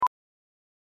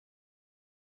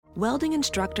Welding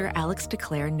instructor Alex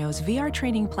DeClaire knows VR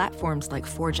training platforms like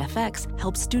Forge FX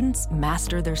help students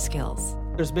master their skills.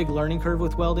 There's a big learning curve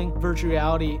with welding. Virtual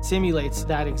reality simulates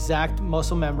that exact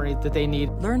muscle memory that they need.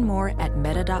 Learn more at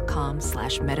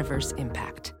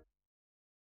meta.com/metaverseimpact.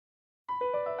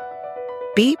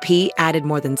 BP added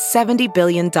more than $70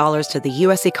 billion to the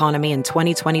U.S. economy in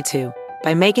 2022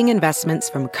 by making investments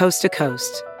from coast to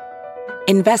coast.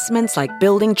 Investments like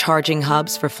building charging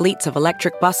hubs for fleets of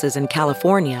electric buses in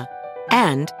California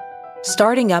and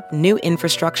starting up new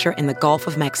infrastructure in the Gulf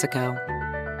of Mexico.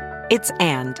 It's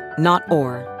and, not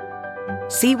or.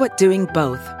 See what doing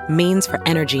both means for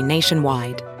energy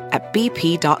nationwide at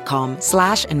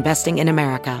bp.com/investing in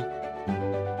America.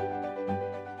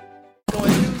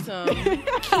 Going through some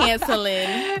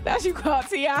canceling. That's you call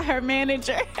T.I. her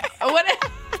manager. What?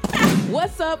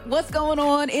 What's up? What's going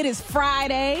on? It is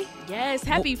Friday. Yes,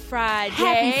 happy Friday.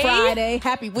 Happy Friday.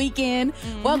 Happy weekend.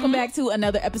 Welcome back to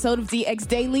another episode of DX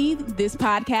Daily. This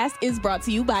podcast is brought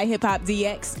to you by Hip Hop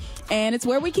DX, and it's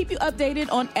where we keep you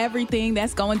updated on everything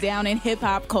that's going down in hip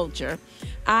hop culture.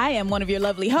 I am one of your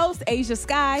lovely hosts, Asia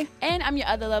Sky. And I'm your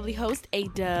other lovely host,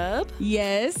 A-Dub.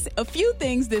 Yes, a few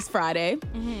things this Friday.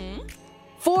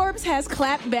 Forbes has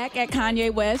clapped back at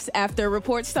Kanye West after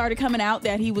reports started coming out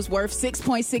that he was worth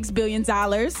 $6.6 billion.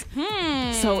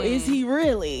 So is he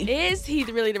really? Is he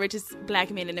really the richest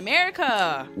black man in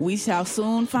America? We shall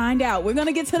soon find out. We're going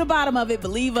to get to the bottom of it,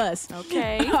 believe us.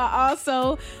 Okay.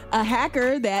 Also, a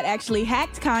hacker that actually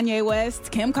hacked Kanye West,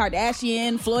 Kim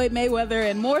Kardashian, Floyd Mayweather,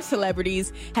 and more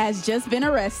celebrities has just been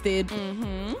arrested.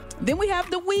 Then we have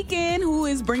The Weeknd, who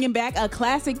is bringing back a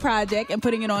classic project and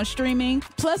putting it on streaming.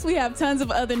 Plus, we have tons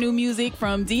of other new music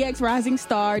from DX Rising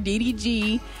Star,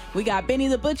 DDG. We got Benny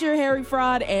the Butcher, Harry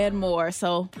Fraud, and more.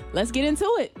 So let's get into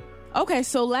it. Okay,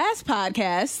 so last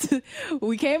podcast,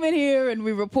 we came in here and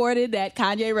we reported that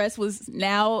Kanye West was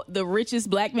now the richest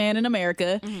black man in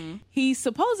America. He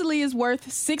supposedly is worth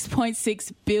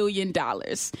 $6.6 billion.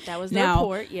 That was the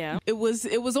report, yeah. It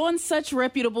was on such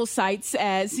reputable sites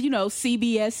as,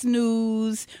 CBS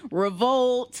News,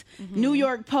 Revolt, New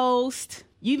York Post.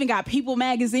 You even got People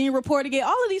Magazine reporting it.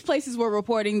 All of these places were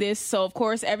reporting this. So, of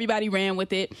course, everybody ran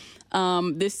with it.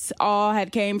 This all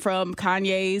had came from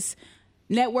Kanye's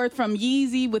net worth from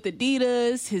Yeezy with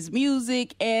Adidas, his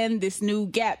music, and this new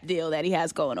Gap deal that he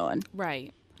has going on.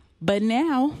 Right. But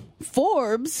now,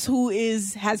 Forbes, who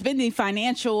has been the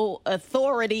financial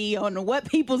authority on what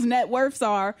people's net worths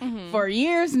are for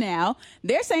years now,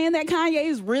 they're saying that Kanye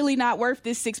is really not worth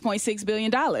this $6.6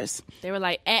 billion. They were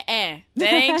like, that ain't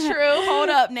true. Hold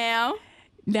up now.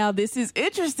 Now, this is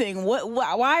interesting.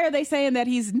 Why are they saying that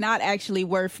he's not actually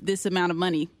worth this amount of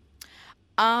money?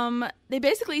 They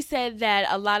basically said that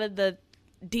a lot of the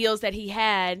deals that he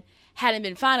hadn't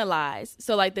been finalized.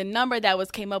 So like the number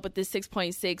that came up with this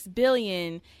 $6.6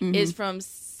 billion is from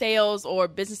sales or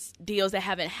business deals that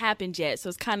haven't happened yet. So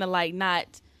it's kind of like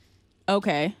not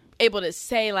able to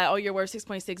say like, oh, you're worth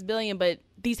 $6.6 billion, but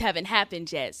these haven't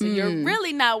happened yet. So you're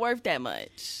really not worth that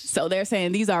much. So they're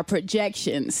saying these are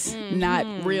projections, not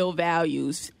real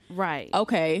values. Right.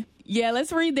 Okay. Yeah,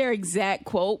 let's read their exact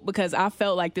quote because I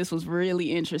felt like this was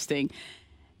really interesting.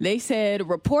 They said,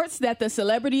 reports that the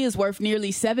celebrity is worth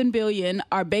nearly $7 billion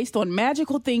are based on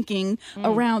magical thinking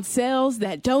around sales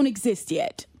that don't exist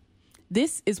yet.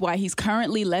 This is why he's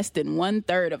currently less than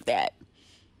 1/3 of that.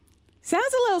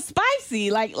 Sounds a little spicy,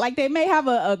 like they may have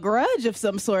a grudge of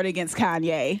some sort against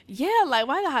Kanye. Yeah, like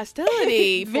why the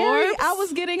hostility? I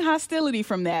was getting hostility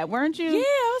from that, weren't you? Yeah,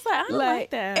 I was like, I don't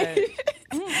like that.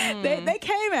 They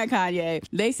came at Kanye.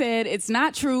 They said it's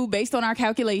not true based on our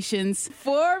calculations.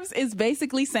 Forbes is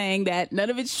basically saying that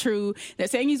none of it's true. They're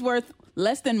saying he's worth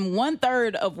less than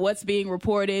 1/3 of what's being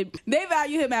reported. They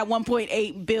value him at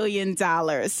 $1.8 billion,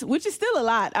 which is still a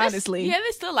lot, honestly.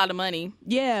 That's still a lot of money.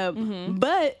 Yeah,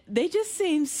 but they just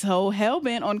seem so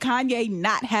hell-bent on Kanye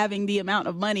not having the amount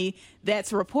of money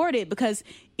that's reported because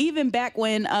even back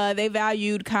when they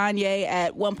valued Kanye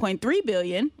at $1.3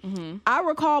 billion, I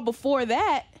recall before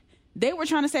that, they were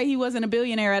trying to say he wasn't a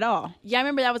billionaire at all. Yeah, I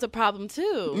remember that was a problem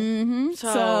too.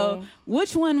 So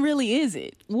which one really is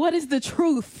it? What is the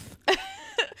truth?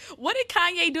 What did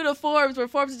Kanye do to Forbes where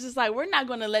Forbes is just like, we're not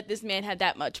going to let this man have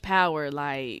that much power?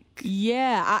 Like,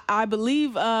 yeah, I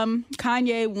believe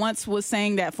Kanye once was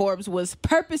saying that Forbes was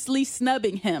purposely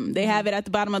snubbing him. They have it at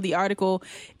the bottom of the article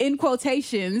in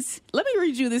quotations. Let me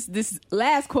read you this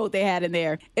last quote they had in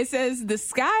there. It says, the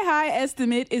sky-high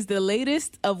estimate is the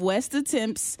latest of West's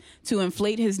attempts to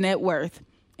inflate his net worth.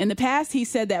 In the past, he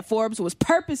said that Forbes was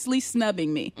purposely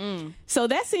snubbing me. So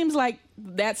that seems like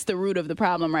that's the root of the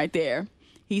problem right there.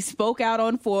 He spoke out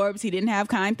on Forbes. He didn't have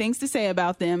kind things to say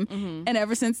about them. And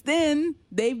ever since then,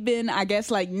 they've been, I guess,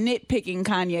 like nitpicking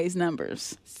Kanye's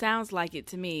numbers. Sounds like it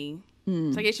to me.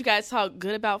 So I guess you guys talk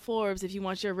good about Forbes if you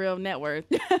want your real net worth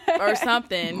or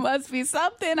something. Must be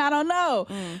something. I don't know.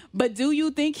 But do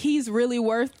you think he's really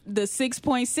worth the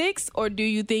 6.6, or do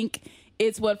you think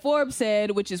it's what Forbes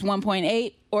said, which is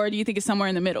 1.8, or do you think it's somewhere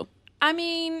in the middle? I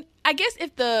mean, I guess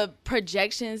if the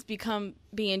projections become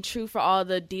being true for all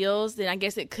the deals, then I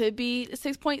guess it could be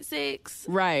 6.6.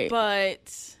 Right.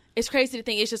 But it's crazy to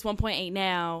think it's just 1.8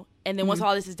 now. And then once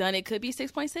all this is done, it could be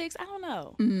 6.6. I don't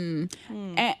know.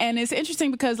 And it's interesting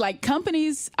because, like,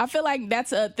 companies, I feel like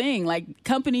that's a thing. Like,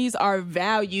 companies are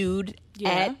valued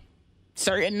at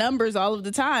certain numbers all of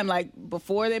the time. Like,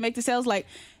 before they make the sales, like,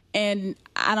 and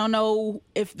I don't know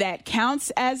if that counts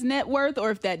as net worth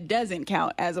or if that doesn't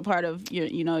count as a part of your,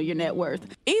 your net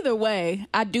worth. Either way,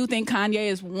 I do think Kanye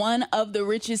is one of the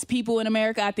richest people in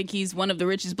America. I think he's one of the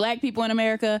richest black people in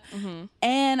America.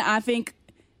 And I think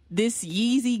this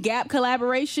Yeezy Gap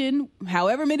collaboration,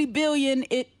 however many billion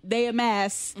they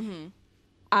amass,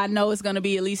 I know it's going to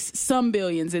be at least some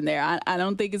billions in there. I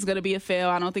don't think it's going to be a fail.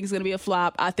 I don't think it's going to be a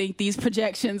flop. I think these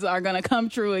projections are going to come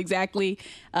true exactly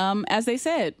as they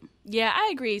said. Yeah, I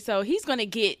agree. So he's going to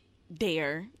get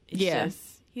there. It's just,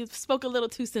 he spoke a little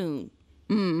too soon.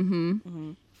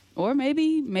 Or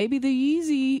maybe the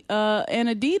Yeezy and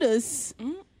Adidas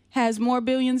has more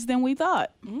billions than we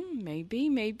thought.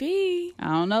 Maybe. I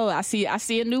don't know. I see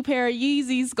a new pair of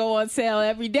Yeezys go on sale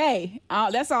every day.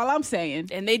 That's all I'm saying.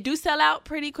 And they do sell out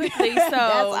pretty quickly. So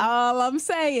that's all I'm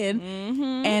saying.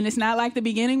 And it's not like the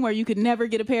beginning where you could never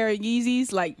get a pair of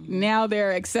Yeezys. Like now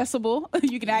they're accessible.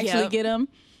 You can actually get them.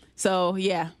 So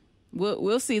yeah,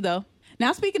 we'll see though.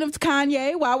 Now, speaking of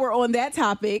Kanye, while we're on that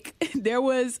topic, there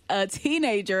was a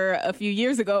teenager a few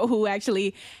years ago who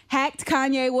actually hacked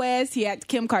Kanye West. He hacked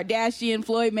Kim Kardashian,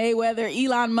 Floyd Mayweather,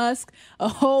 Elon Musk, a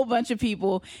whole bunch of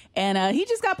people. And he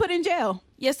just got put in jail.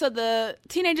 Yeah, so the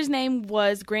teenager's name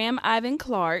was Graham Ivan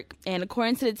Clark, and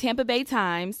according to the Tampa Bay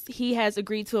Times, he has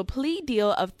agreed to a plea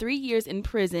deal of 3 years in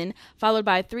prison, followed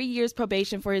by 3 years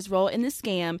probation for his role in the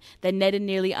scam that netted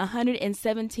nearly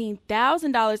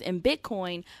 $117,000 in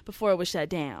Bitcoin before it was shut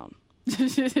down.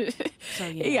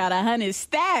 He got 100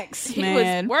 stacks, man. He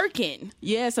was working.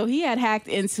 Yeah, so he had hacked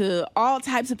into all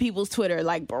types of people's Twitter.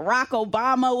 Like Barack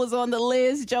Obama was on the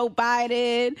list, Joe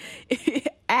Biden,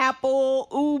 Apple,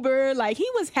 Uber. Like he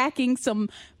was hacking some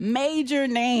major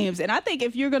names. And I think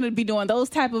if you're going to be doing those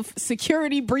type of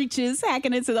security breaches,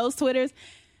 hacking into those Twitters,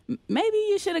 maybe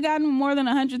you should have gotten more than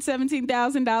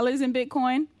 $117,000 in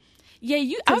Bitcoin. Yeah,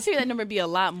 I would figure that number would be a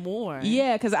lot more.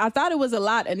 Yeah, because I thought it was a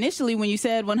lot initially when you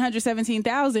said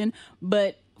 117,000,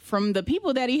 but from the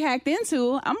people that he hacked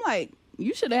into, I'm like,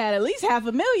 you should have had at least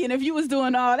 $500,000 if you was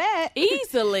doing all that.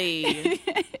 Easily.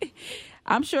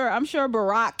 I'm sure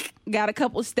Barack got a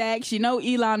couple stacks. You know,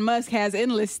 Elon Musk has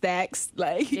endless stacks.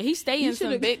 Like yeah, he's staying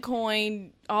some Bitcoin,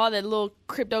 all that little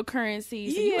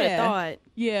cryptocurrencies. So you would have thought.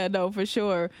 Yeah, no, for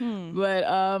sure. But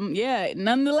yeah,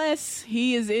 nonetheless,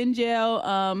 he is in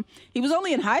jail. He was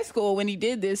only in high school when he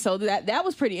did this, so that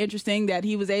was pretty interesting that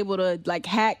he was able to like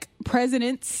hack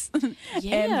presidents and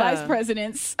vice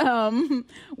presidents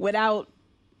without,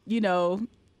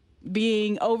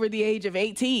 being over the age of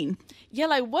 18. Yeah,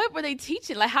 like what were they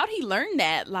teaching? Like how did he learn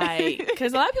that? Like,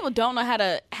 because a lot of people don't know how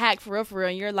to hack for real,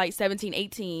 and you're like 17,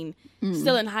 18,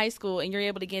 still in high school, and you're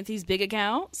able to get into these big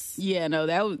accounts. Yeah, no,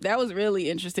 that was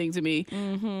really interesting to me.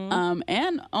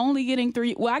 And only getting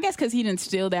 3. Well, I guess because he didn't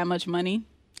steal that much money,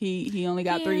 he only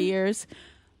got 3 years.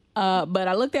 But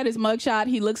I looked at his mugshot.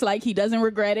 He looks like he doesn't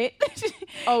regret it.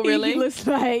 Oh, really? He looks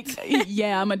like,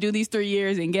 yeah, I'm gonna do these 3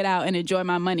 years and get out and enjoy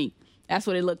my money. That's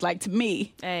what it looked like to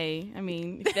me. Hey, I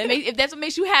mean, if that's what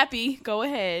makes you happy, go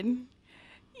ahead.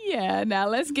 Yeah, now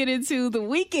let's get into The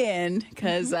Weeknd,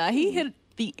 because he hit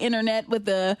the internet with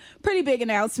a pretty big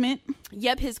announcement.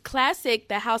 Yep, his classic,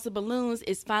 The House of Balloons,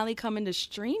 is finally coming to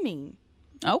streaming.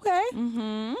 Okay.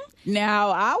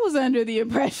 Now, I was under the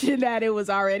impression that it was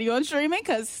already on streaming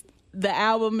because the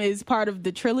album is part of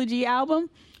the Trilogy album.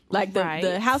 Like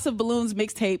the House of Balloons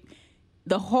mixtape.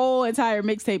 The whole entire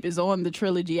mixtape is on the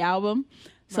Trilogy album.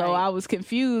 So I was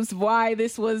confused why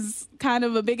this was kind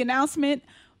of a big announcement.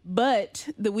 But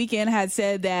The Weeknd had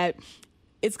said that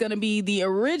it's going to be the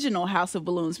original House of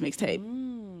Balloons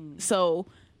mixtape. So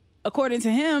according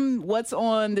to him, what's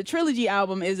on the Trilogy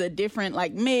album is a different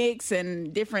like mix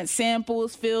and different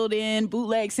samples filled in,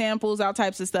 bootleg samples, all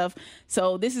types of stuff.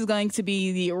 So this is going to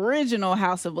be the original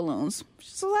House of Balloons.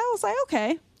 So I was like,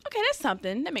 okay. Okay, that's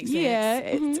something. That makes sense.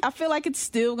 Yeah, I feel like it's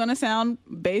still going to sound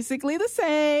basically the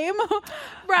same.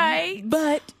 Right.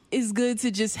 But it's good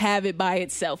to just have it by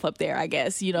itself up there, I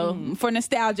guess. You know, for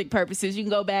nostalgic purposes, you can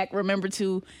go back, remember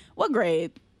to what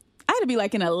grade? I had to be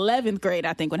like in 11th grade,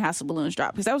 I think, when House of Balloons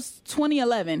dropped, because that was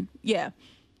 2011. Yeah.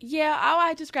 Yeah,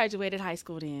 I just graduated high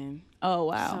school then. Oh,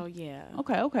 wow. So, yeah.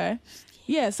 Okay.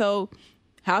 Yeah, so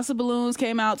House of Balloons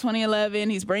came out 2011.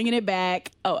 He's bringing it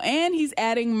back. Oh, and he's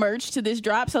adding merch to this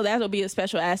drop, so that'll be a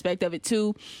special aspect of it,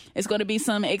 too. It's going to be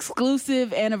some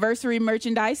exclusive anniversary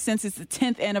merchandise since it's the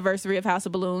 10th anniversary of House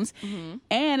of Balloons.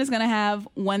 And it's going to have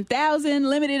 1,000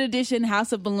 limited edition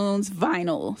House of Balloons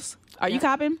vinyls. Are you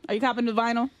copping? Are you copping the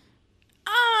vinyl?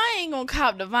 I ain't gonna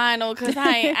cop the vinyl because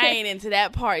I ain't into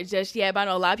that part just yet. But I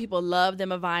know a lot of people love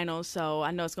them a vinyl, so I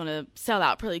know it's gonna sell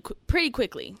out pretty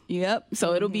quickly. Yep.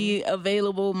 So it'll be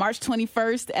available March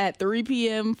 21st at 3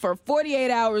 p.m. for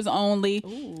 48 hours only.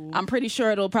 Ooh. I'm pretty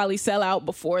sure it'll probably sell out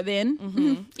before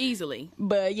then. Easily.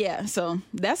 But yeah, so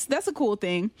that's a cool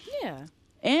thing. Yeah.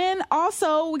 And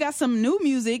also, we got some new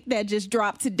music that just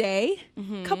dropped today.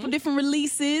 A couple different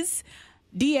releases.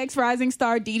 DX Rising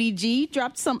Star DDG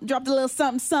dropped a little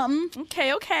something.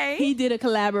 Okay. He did a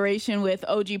collaboration with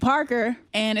OG Parker,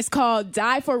 and it's called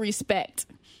Die for Respect.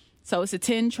 So it's a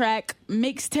 10-track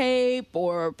mixtape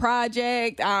or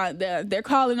project. They're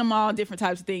calling them all different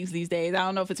types of things these days. I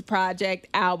don't know if it's a project,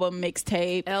 album,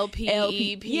 mixtape, LP,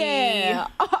 EP. Yeah,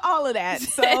 all of that.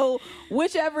 So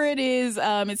whichever it is,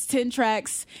 it's 10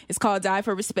 tracks. It's called Die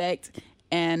for Respect,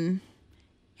 and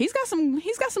He's got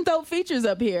some dope features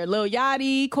up here. Lil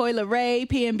Yachty, Coi Leray,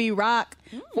 PNB Rock,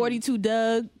 42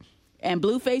 Doug, and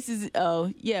Blueface is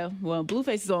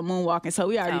Blueface is on Moonwalking, so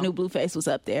we already knew Blueface was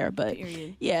up there. But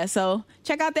yeah, so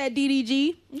check out that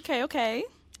DDG. Okay.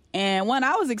 And one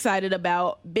I was excited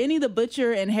about, Benny the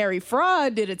Butcher and Harry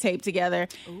Fraud did a tape together.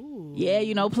 Ooh. Yeah,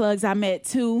 you know, plugs I met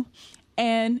too.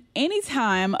 And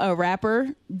anytime a rapper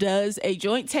does a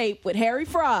joint tape with Harry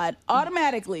Fraud,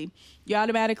 you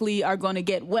automatically are going to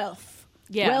get wealth.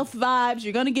 Yeah. Wealth vibes.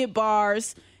 You're going to get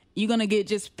bars. You're going to get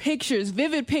just pictures,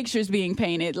 vivid pictures being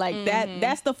painted. Like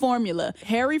that's the formula.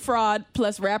 Harry Fraud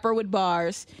plus rapper with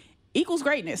bars equals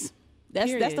greatness.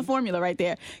 That's the formula right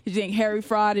there. You think Harry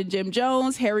Fraud and Jim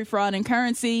Jones, Harry Fraud and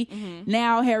Currency,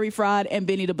 now Harry Fraud and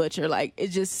Benny the Butcher. Like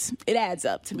it adds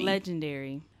up to me.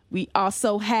 Legendary. We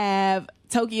also have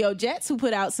Tokyo Jetz, who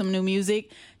put out some new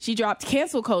music. She dropped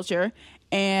Cancel Culture.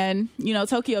 And, you know,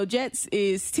 Tokyo Jetz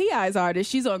is T.I.'s artist.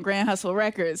 She's on Grand Hustle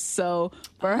Records. So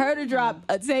for her to drop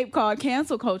a tape called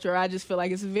Cancel Culture, I just feel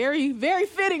like it's very, very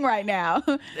fitting right now.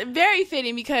 Very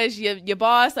fitting because your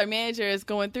boss or manager is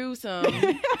going through some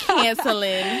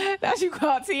canceling. That's you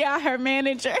call T.I. her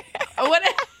manager.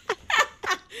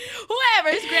 Whoever,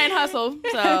 it's Grand Hustle.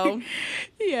 So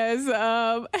yes.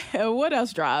 What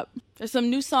else dropped? There's some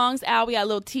new songs out. We got a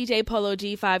little TJ Polo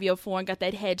G, 504, and got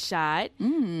that headshot.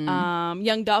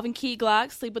 Young Dolphin Key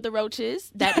Glock, Sleep with the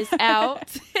Roaches. That is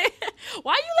out.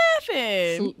 Why are you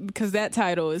laughing? Because that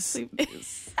title is...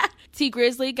 T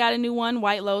Grizzly got a new one,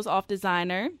 White Lows Off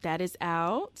Designer. That is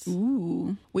out.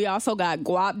 Ooh. We also got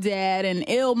Guap Dad and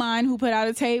Illmind who put out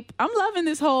a tape. I'm loving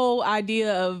this whole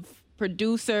idea of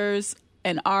producers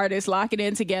and artists locking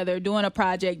in together, doing a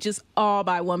project just all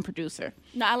by one producer.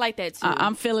 No, I like that too.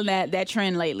 I'm feeling that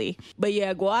trend lately. But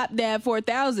yeah, Guap Dad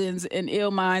 4000's and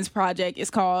Illmind's project is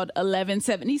called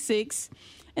 1176.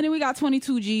 And then we got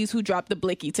 22 G's who dropped the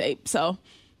Blicky tape. So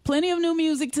plenty of new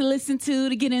music to listen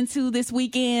to get into this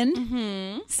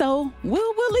weekend. So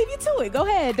we'll leave you to it. Go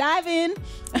ahead, dive in.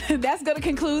 That's going to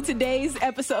conclude today's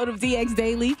episode of DX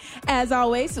Daily. As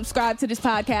always, subscribe to this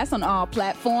podcast on all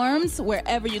platforms,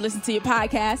 wherever you listen to your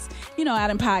podcasts, you know, out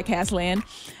in podcast land.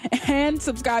 And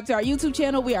subscribe to our YouTube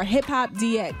channel. We are Hip Hop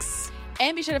DX.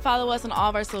 And be sure to follow us on all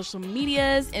of our social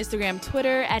medias, Instagram,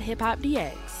 Twitter, at Hip Hop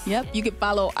DX. Yep, you can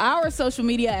follow our social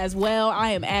media as well.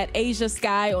 I am at Asia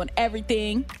Sky on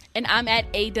everything. And I'm at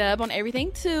A-Dub on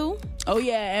everything, too. Oh,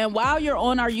 yeah. And while you're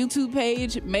on our YouTube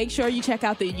page, make sure you check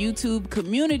out the YouTube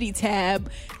community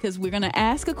tab, because we're going to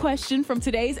ask a question from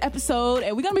today's episode,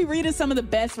 and we're going to be reading some of the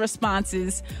best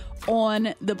responses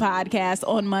on the podcast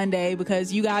on Monday,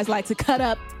 because you guys like to cut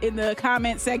up in the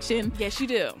comment section. Yes, you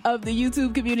do. Of the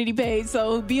YouTube community page.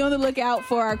 So be on the lookout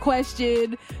for our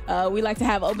question. We like to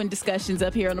have open discussions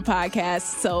up here on the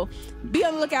podcast. So be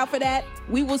on the lookout for that.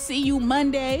 We will see you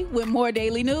Monday with more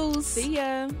daily news. See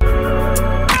ya.